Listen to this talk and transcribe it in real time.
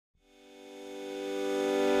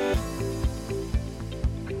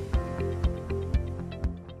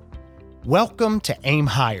Welcome to Aim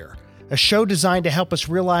Higher, a show designed to help us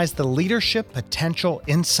realize the leadership potential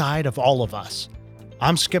inside of all of us.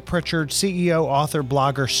 I'm Skip Pritchard, CEO, author,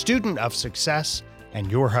 blogger, student of success, and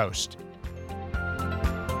your host.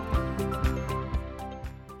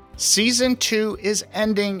 Season 2 is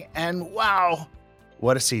ending, and wow,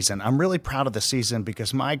 what a season. I'm really proud of the season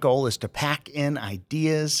because my goal is to pack in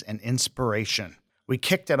ideas and inspiration. We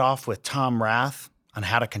kicked it off with Tom Rath on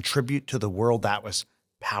how to contribute to the world. That was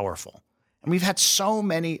powerful. And we've had so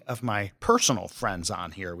many of my personal friends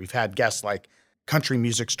on here. We've had guests like country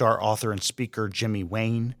music star, author, and speaker Jimmy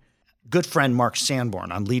Wayne, good friend Mark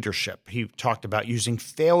Sanborn on leadership. He talked about using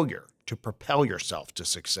failure to propel yourself to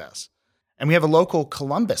success. And we have a local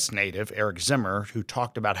Columbus native, Eric Zimmer, who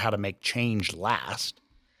talked about how to make change last.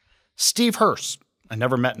 Steve Hurst, I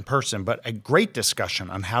never met in person, but a great discussion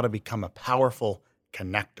on how to become a powerful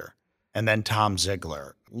connector. And then Tom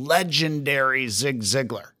Ziglar, legendary Zig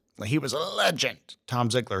Ziglar. He was a legend. Tom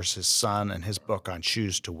Ziglar's his son, and his book on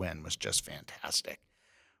Choose to Win was just fantastic.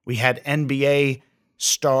 We had NBA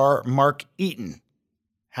star Mark Eaton,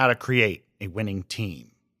 how to create a winning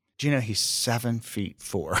team. Do you know he's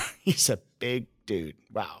 7'4"? He's a big dude.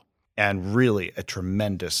 Wow. And really a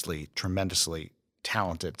tremendously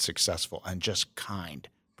talented, successful, and just kind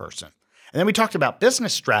person. And then we talked about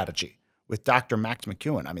business strategy with Dr. Max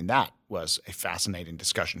McEwen. I mean, that was a fascinating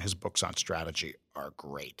discussion. His books on strategy are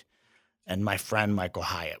great. And my friend Michael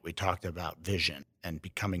Hyatt, we talked about vision and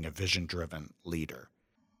becoming a vision-driven leader.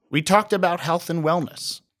 We talked about health and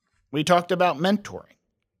wellness. We talked about mentoring.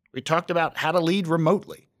 We talked about how to lead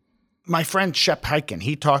remotely. My friend Shep Hyken,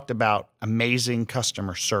 he talked about amazing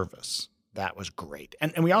customer service. That was great.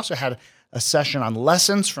 And we also had a session on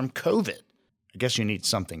lessons from COVID. I guess you need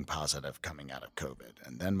something positive coming out of COVID.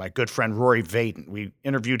 And then my good friend Rory Vaden, we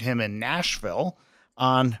interviewed him in Nashville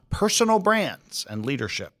on personal brands and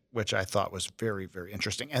leadership, which I thought was very, very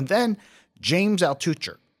interesting. And then James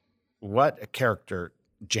Altucher, what a character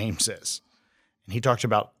James is. And he talked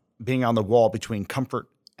about being on the wall between comfort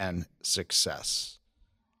and success.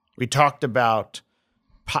 We talked about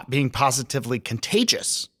being positively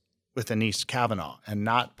contagious with Anise Kavanaugh, and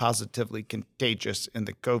not positively contagious in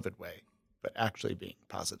the COVID way, but actually being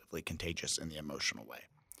positively contagious in the emotional way.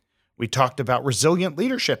 We talked about resilient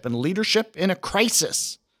leadership and leadership in a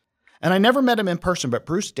crisis. And I never met him in person, but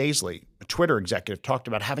Bruce Daisley, a Twitter executive, talked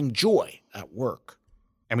about having joy at work.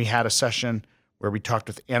 And we had a session where we talked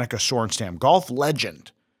with Annika Sorenstam, golf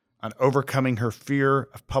legend, on overcoming her fear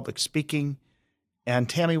of public speaking. And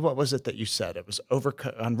Tammy, what was it that you said? It was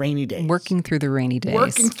on rainy days. Working through the rainy days.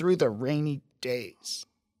 Working through the rainy days.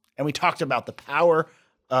 And we talked about the power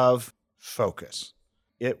of focus.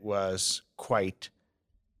 It was quite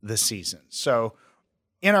the season. So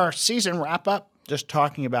in our season wrap-up, just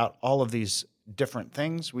talking about all of these different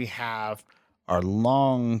things, we have our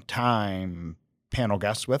longtime panel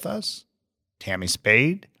guest with us, Tammy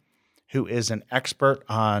Spade, who is an expert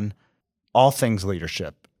on all things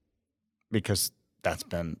leadership, because that's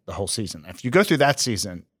been the whole season. If you go through that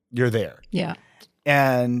season, you're there. Yeah.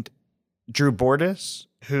 And Drew Bordas,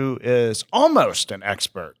 who is almost an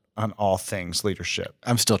expert on all things leadership.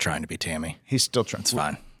 I'm still trying to be Tammy. He's still trying. It's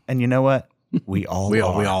fine. And you know what? We all are.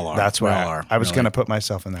 We all are. That's why I was really. going to put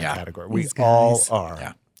myself in that category. We These all guys. are.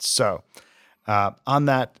 Yeah. So on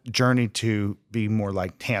that journey to be more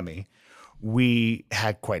like Tammy, we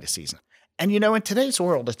had quite a season. And you know, in today's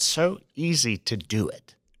world, it's so easy to do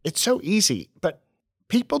it. It's so easy, but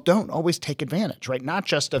people don't always take advantage, right? Not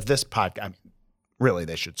just of this podcast. I mean, really,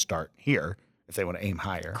 they should start here if they want to aim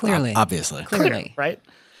higher. Clearly. Obviously. Clearly. Right?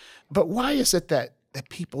 But why is it that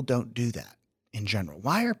people don't do that in general?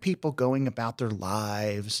 Why are people going about their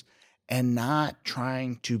lives and not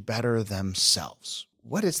trying to better themselves?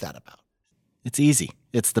 What is that about? It's easy.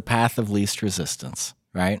 It's the path of least resistance,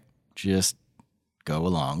 right? Just go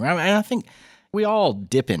along. And I think we all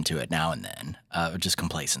dip into it now and then, just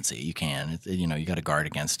complacency. You can, you got to guard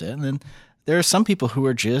against it. And then there are some people who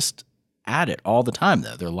are just at it all the time,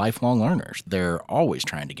 though. They're lifelong learners. They're always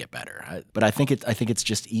trying to get better. But I think it's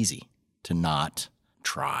just easy to not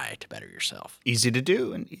try to better yourself. Easy to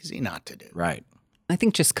do and easy not to do. Right. I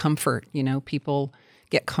think just comfort, people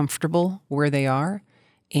get comfortable where they are,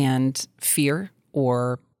 and fear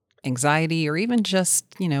or anxiety or even just,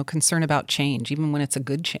 concern about change, even when it's a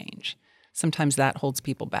good change. Sometimes that holds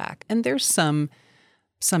people back. And there's some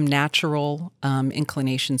natural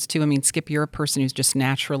inclinations too. I mean, Skip, you're a person who's just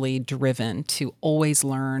naturally driven to always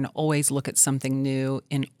learn, always look at something new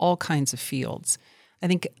in all kinds of fields. I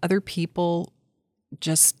think other people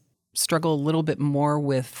just struggle a little bit more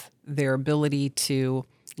with their ability to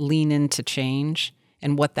lean into change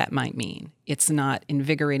and what that might mean. It's not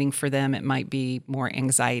invigorating for them. It might be more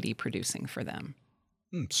anxiety producing for them.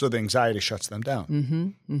 So the anxiety shuts them down.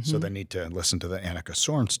 Mm-hmm. So they need to listen to the Annika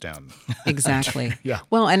Sorenstam. Exactly. Yeah.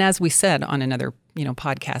 Well, and as we said on another,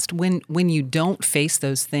 podcast, when you don't face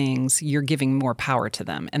those things, you're giving more power to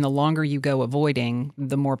them. And the longer you go avoiding,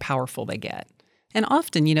 the more powerful they get. And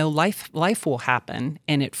often, life will happen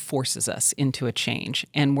and it forces us into a change.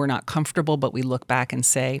 And we're not comfortable, but we look back and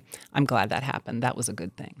say, I'm glad that happened. That was a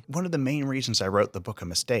good thing. One of the main reasons I wrote the Book of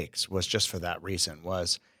Mistakes was just for that reason,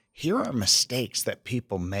 was here are mistakes that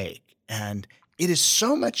people make. And it is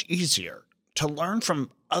so much easier to learn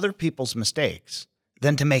from other people's mistakes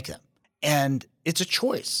than to make them. And it's a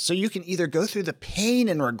choice. So you can either go through the pain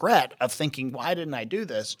and regret of thinking, why didn't I do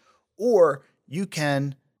this? Or you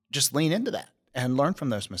can just lean into that and learn from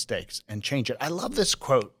those mistakes and change it. I love this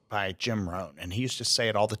quote by Jim Rohn, and he used to say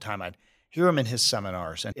it all the time. I'd hear him in his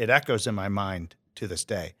seminars, and it echoes in my mind to this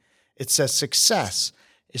day. It says, success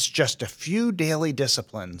is just a few daily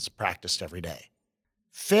disciplines practiced every day.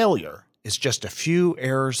 Failure is just a few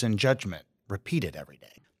errors in judgment repeated every day.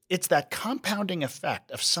 It's that compounding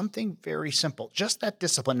effect of something very simple, just that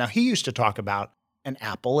discipline. Now, he used to talk about an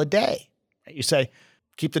apple a day. You say,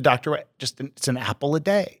 keep the doctor away. It's an apple a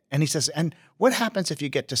day. And he says, and what happens if you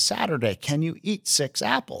get to Saturday? Can you eat 6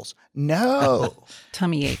 apples? No.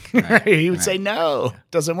 Tummy ache. Right. He would say, no,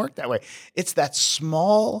 it doesn't work that way. It's that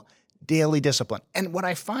small daily discipline. And what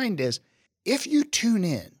I find is if you tune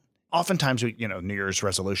in, oftentimes, New Year's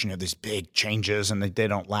resolution, you have these big changes and they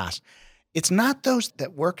don't last. It's not those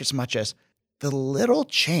that work as much as the little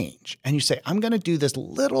change. And you say, I'm going to do this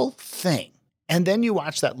little thing. And then you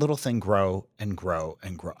watch that little thing grow and grow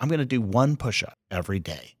and grow. I'm going to do 1 push-up every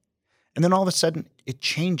day. And then all of a sudden, it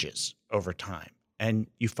changes over time. And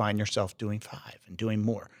you find yourself doing 5 and doing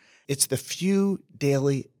more. It's the few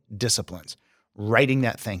daily disciplines. Writing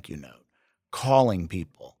that thank you note, calling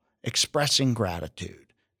people, expressing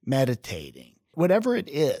gratitude, meditating. Whatever it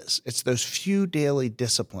is, it's those few daily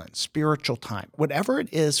disciplines, spiritual time. Whatever it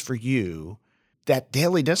is for you, that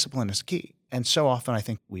daily discipline is key. And so often I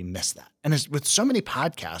think we miss that. And it's with so many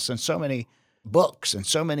podcasts and so many books and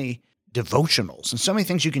so many devotionals and so many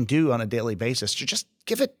things you can do on a daily basis, to just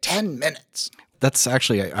give it 10 minutes. That's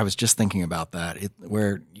actually, I was just thinking about that,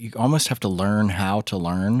 where you almost have to learn how to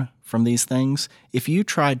learn from these things. If you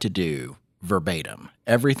tried to do verbatim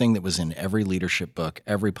everything that was in every leadership book,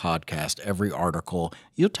 every podcast, every article,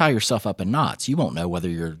 you'll tie yourself up in knots. You won't know whether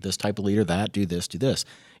you're this type of leader, that, do this, do this.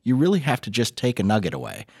 You really have to just take a nugget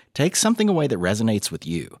away. Take something away that resonates with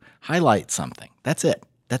you. Highlight something. That's it.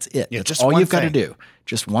 That's it. Yeah, That's just all one you've got to thing. do.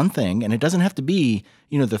 Just one thing. And it doesn't have to be,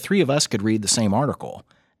 the 3 of us could read the same article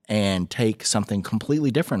and take something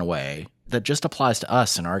completely different away that just applies to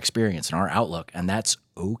us and our experience and our outlook. And that's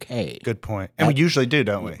okay. Good point. And we usually do,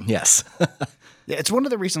 don't we? Yes. Yeah, it's one of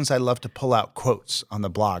the reasons I love to pull out quotes on the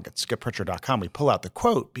blog at skippritchard.com. We pull out the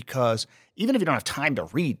quote because even if you don't have time to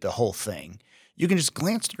read the whole thing, you can just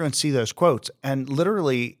glance through and see those quotes. And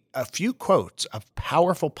literally a few quotes of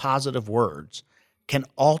powerful, positive words can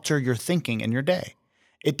alter your thinking in your day.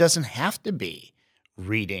 It doesn't have to be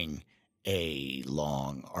reading a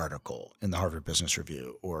long article in the Harvard Business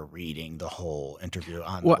Review or reading the whole interview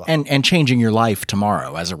on the blog. And changing your life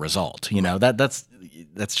tomorrow as a result.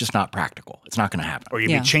 That's just not practical. It's not going to happen. Or you'd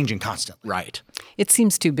be changing constantly. Right. It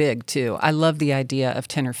seems too big, too. I love the idea of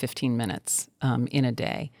 10 or 15 minutes in a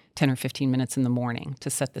day, 10 or 15 minutes in the morning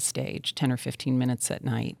to set the stage, 10 or 15 minutes at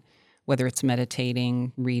night, whether it's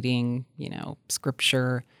meditating, reading,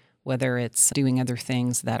 scripture, whether it's doing other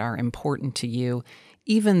things that are important to you.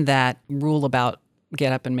 Even that rule about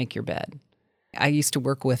get up and make your bed. I used to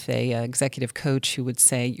work with a executive coach who would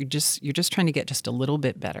say, you're just trying to get just a little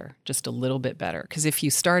bit better, just a little bit better. Because if you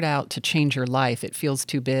start out to change your life, it feels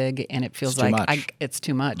too big and it feels like it's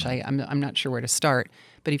too much. I'm not sure where to start.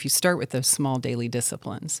 But if you start with those small daily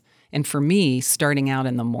disciplines, and for me, starting out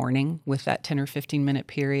in the morning with that 10 or 15 minute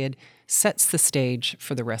period sets the stage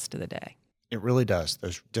for the rest of the day. It really does,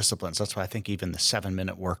 those disciplines. That's why I think even the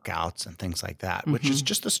 7-minute workouts and things like that, which is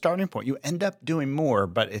just the starting point. You end up doing more,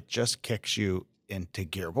 but it just kicks you into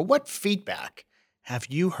gear. Well, what feedback have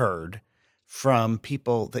you heard from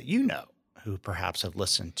people that you know who perhaps have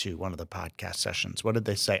listened to one of the podcast sessions? What did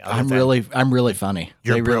they say? I'm really funny.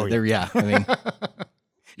 You're brilliant. Yeah, I mean,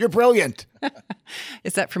 you're brilliant.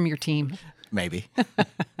 Is that from your team? maybe.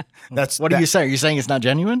 What are you saying? Are you saying it's not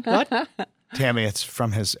genuine? What? Tammy, it's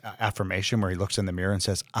from his affirmation where he looks in the mirror and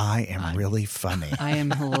says, I am really funny. I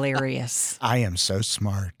am hilarious. I am so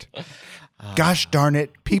smart. Gosh darn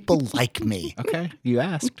it, people like me. Okay, you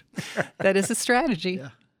asked. That is a strategy.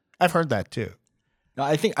 I've heard that too. No,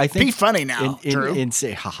 I think Be funny now, Drew. In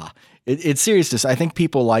seriousness, I think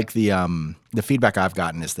people like the feedback I've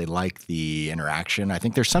gotten is they like the interaction. I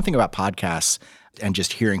think there's something about podcasts and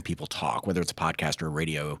just hearing people talk, whether it's a podcast or a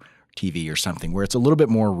radio, TV or something, where it's a little bit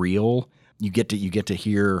more real. You get to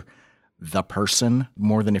hear the person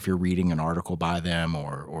more than if you're reading an article by them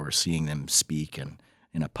or seeing them speak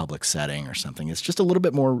in a public setting or something. It's just a little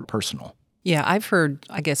bit more personal. Yeah, I've heard,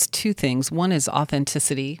 I guess, two things. One is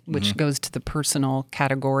authenticity, which goes to the personal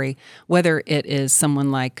category, whether it is someone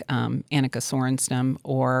like Annika Sorenstam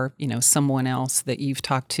or, someone else that you've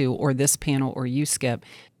talked to or this panel or you, Skip,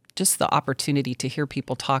 just the opportunity to hear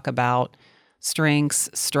people talk about strengths,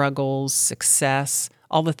 struggles, success,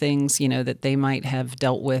 all the things, that they might have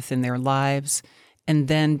dealt with in their lives, and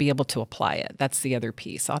then be able to apply it. That's the other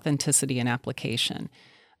piece, authenticity and application.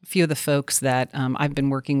 A few of the folks that I've been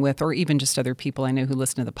working with, or even just other people I know who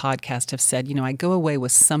listen to the podcast, have said, I go away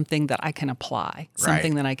with something that I can apply,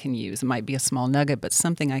 something that I can use. It might be a small nugget, but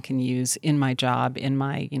something I can use in my job, in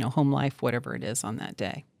my home life, whatever it is on that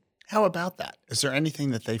day. How about that? Is there anything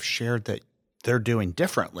that they've shared that they're doing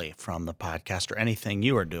differently from the podcast, or anything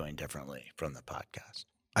you are doing differently from the podcast?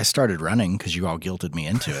 I started running because you all guilted me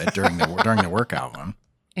into it during the workout one.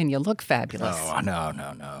 And you look fabulous. Oh,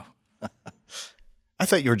 no. I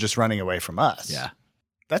thought you were just running away from us. Yeah.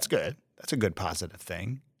 That's good. That's a good positive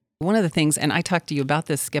thing. One of the things, and I talked to you about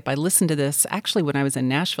this, Skip, I listened to this actually when I was in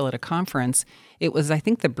Nashville at a conference. It was, I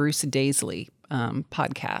think, the Bruce Daisley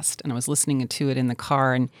podcast, and I was listening to it in the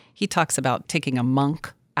car, and he talks about taking a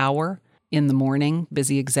monk hour in the morning,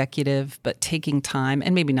 busy executive, but taking time,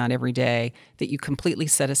 and maybe not every day, that you completely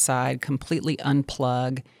set aside, completely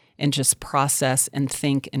unplug, and just process and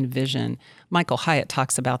think and vision. Michael Hyatt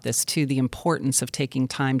talks about this too, the importance of taking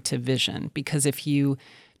time to vision, because if you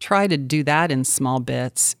try to do that in small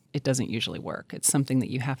bits, it doesn't usually work. It's something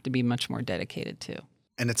that you have to be much more dedicated to.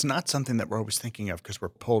 And it's not something that we're always thinking of because we're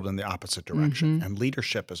pulled in the opposite direction. Mm-hmm. And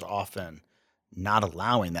leadership is often not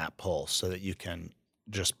allowing that pull so that you can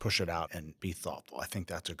just push it out and be thoughtful. I think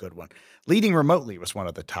that's a good one. Leading remotely was one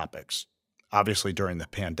of the topics, obviously during the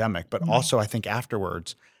pandemic, but also I think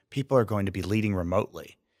afterwards, people are going to be leading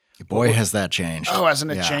remotely. Boy, has that changed. Oh,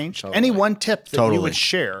 hasn't it changed? Totally. Any one tip that you would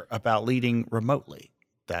share about leading remotely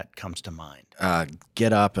that comes to mind?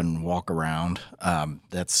 Get up and walk around.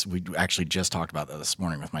 We actually just talked about that this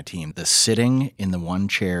morning with my team. The sitting in the one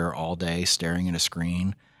chair all day, staring at a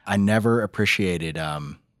screen. I never appreciated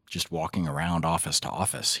just walking around office to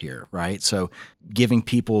office here, right? So giving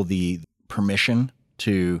people the permission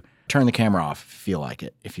to turn the camera off if you feel like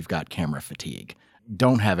it, if you've got camera fatigue.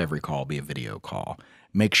 Don't have every call be a video call.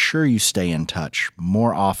 Make sure you stay in touch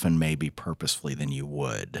more often, maybe purposefully, than you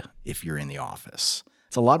would if you're in the office.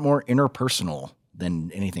 It's a lot more interpersonal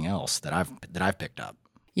than anything else that I've picked up.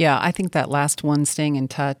 Yeah, I think that last one, staying in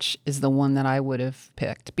touch, is the one that I would have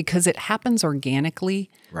picked because it happens organically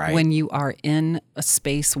when you are in a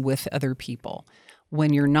space with other people.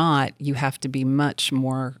 When you're not, you have to be much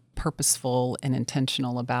more purposeful and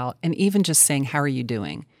intentional about, and even just saying, how are you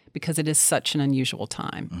doing? Because it is such an unusual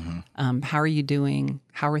time. Mm-hmm. How are you doing?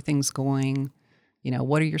 How are things going?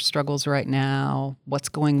 What are your struggles right now? What's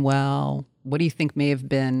going well? What do you think may have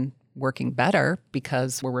been working better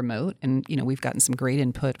because we're remote? And, we've gotten some great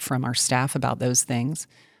input from our staff about those things.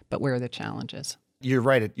 But where are the challenges? You're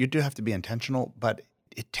right. You do have to be intentional, but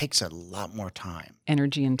it takes a lot more time.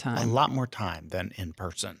 Energy and time. A lot more time than in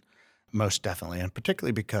person, most definitely. And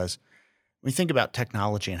particularly because we think about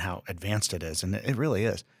technology and how advanced it is, and it really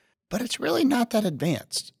is. But it's really not that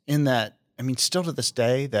advanced in that, still to this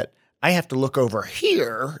day, that I have to look over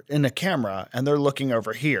here in the camera and they're looking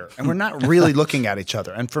over here. And we're not really looking at each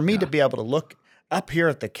other. And for me to be able to look up here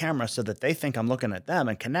at the camera so that they think I'm looking at them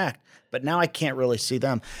and connect, but now I can't really see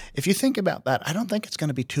them. If you think about that, I don't think it's going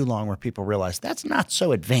to be too long where people realize that's not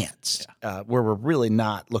so advanced, where we're really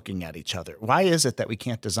not looking at each other. Why is it that we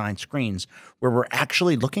can't design screens where we're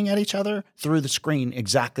actually looking at each other through the screen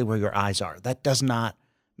exactly where your eyes are? That does not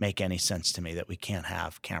make any sense to me that we can't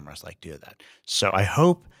have cameras like do that. So I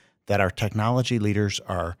hope that our technology leaders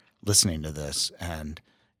are listening to this and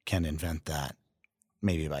can invent that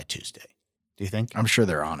maybe by Tuesday. Do you think? I'm sure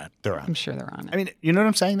they're on it. They're on it. I'm sure they're on it. You know what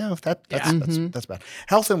I'm saying, though? That's bad.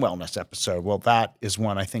 Health and wellness episode. Well, that is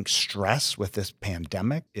one. I think stress with this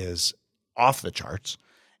pandemic is off the charts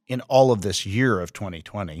in all of this year of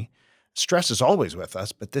 2020. Stress is always with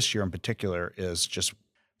us, but this year in particular is just,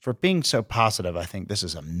 for being so positive, I think this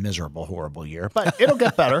is a miserable, horrible year, but it'll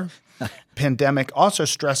get better. Pandemic. Also,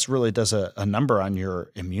 stress really does a number on your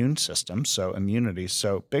immune system, so immunity.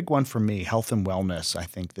 So big one for me, health and wellness, I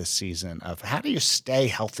think this season of how do you stay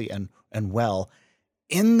healthy and well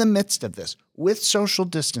in the midst of this? with social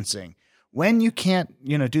distancing, when you can't,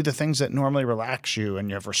 do the things that normally relax you and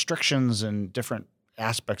you have restrictions in different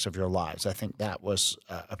aspects of your lives. I think that was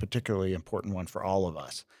a particularly important one for all of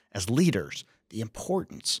us as leaders, the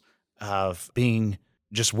importance of being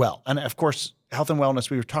just well. And of course, health and wellness,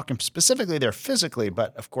 we were talking specifically there physically,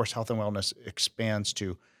 but of course, health and wellness expands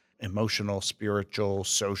to emotional, spiritual,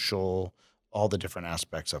 social, all the different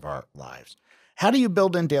aspects of our lives. How do you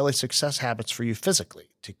build in daily success habits for you physically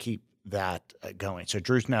to keep that going? So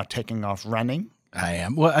Drew's now taking off running. I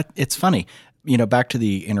am. Well, it's funny, back to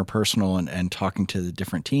the interpersonal and talking to the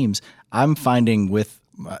different teams, I'm finding with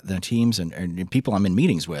the teams and people I'm in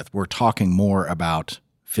meetings with, we're talking more about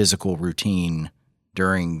physical routine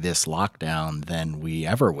during this lockdown than we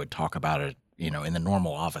ever would talk about it, in the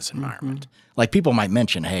normal office environment. Like people might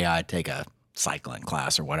mention, hey, I take a cycling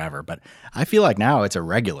class or whatever, but I feel like now it's a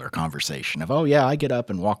regular conversation of, oh yeah, I get up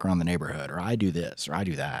and walk around the neighborhood, or I do this, or I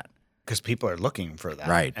do that. Because people are looking for that.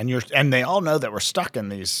 Right. And they all know that we're stuck in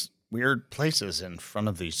these weird places in front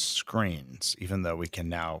of these screens, even though we can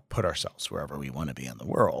now put ourselves wherever we want to be in the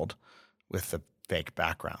world with the fake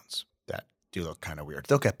backgrounds that do look kind of weird.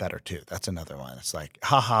 They'll get better too. That's another one. It's like,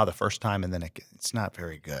 haha, the first time, and then it's not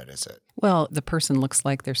very good, is it? Well, the person looks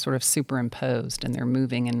like they're sort of superimposed and they're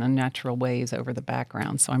moving in unnatural ways over the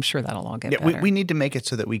background. So I'm sure that'll all get better. We need to make it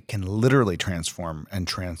so that we can literally transform and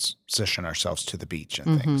transition ourselves to the beach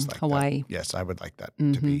and things like Hawaii. that. Yes, I would like that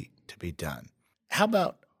to be done. How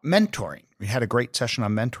about mentoring? We had a great session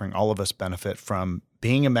on mentoring. All of us benefit from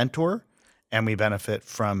being a mentor, and we benefit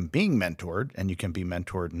from being mentored. And you can be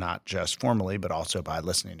mentored not just formally, but also by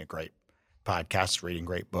listening to great podcasts, reading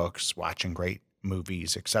great books, watching great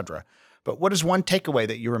movies, etc. But what is one takeaway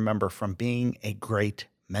that you remember from being a great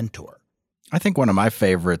mentor? I think one of my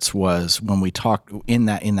favorites was when we talked in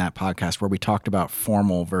that podcast where we talked about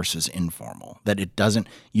formal versus informal, that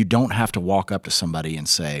you don't have to walk up to somebody and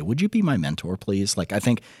say, would you be my mentor, please? Like, I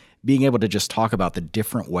think being able to just talk about the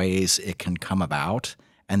different ways it can come about,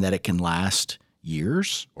 and that it can last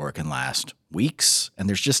years or it can last weeks. And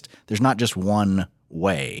there's not just one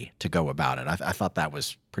way to go about it. I thought that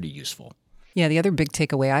was pretty useful. Yeah, the other big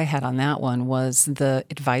takeaway I had on that one was the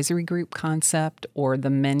advisory group concept or the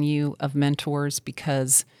menu of mentors,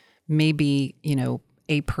 because maybe,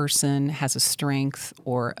 a person has a strength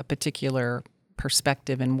or a particular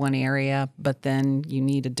perspective in one area, but then you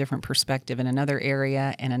need a different perspective in another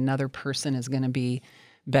area, and another person is going to be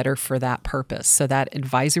better for that purpose. So that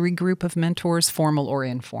advisory group of mentors, formal or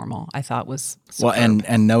informal, I thought was superb. Well,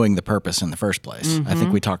 and knowing the purpose in the first place. I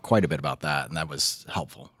think we talked quite a bit about that, and that was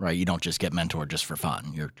helpful, right? You don't just get mentored just for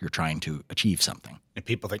fun. You're trying to achieve something. And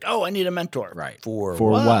people think, oh, I need a mentor. Right. For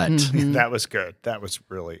what? That was good. That was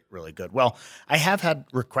really, really good. Well, I have had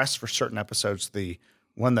requests for certain episodes. The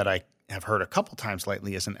one that I have heard a couple times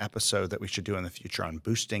lately is an episode that we should do in the future on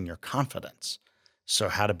boosting your confidence. So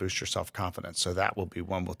how to boost your self-confidence. So that will be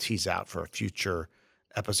one we'll tease out for a future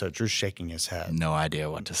episode. Drew's shaking his head. No idea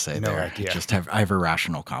what to say No there. idea. I have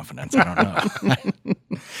irrational confidence. I don't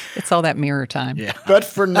know. It's all that mirror time. Yeah. But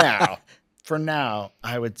for now,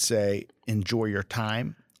 I would say enjoy your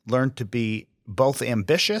time. Learn to be both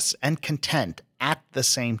ambitious and content at the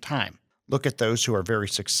same time. Look at those who are very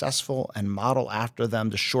successful and model after them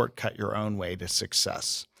to shortcut your own way to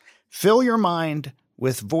success. Fill your mind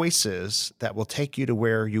with voices that will take you to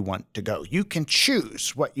where you want to go. You can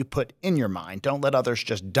choose what you put in your mind. Don't let others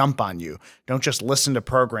just dump on you. Don't just listen to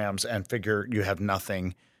programs and figure you have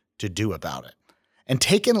nothing to do about it. And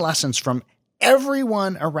take in lessons from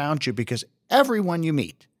everyone around you, because everyone you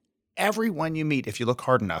meet, if you look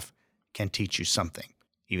hard enough, can teach you something,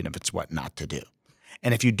 even if it's what not to do.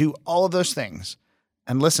 And if you do all of those things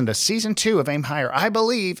and listen to season 2 of Aim Higher, I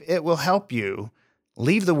believe it will help you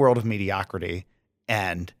leave the world of mediocrity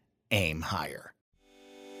and aim higher.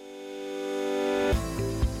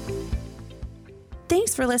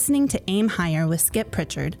 Thanks for listening to Aim Higher with Skip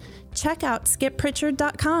Pritchard. Check out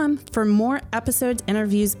skippritchard.com for more episodes,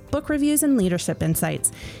 interviews, book reviews, and leadership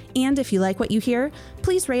insights. And if you like what you hear,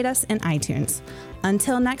 please rate us in iTunes.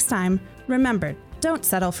 Until next time, remember, don't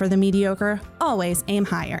settle for the mediocre, always aim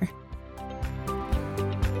higher.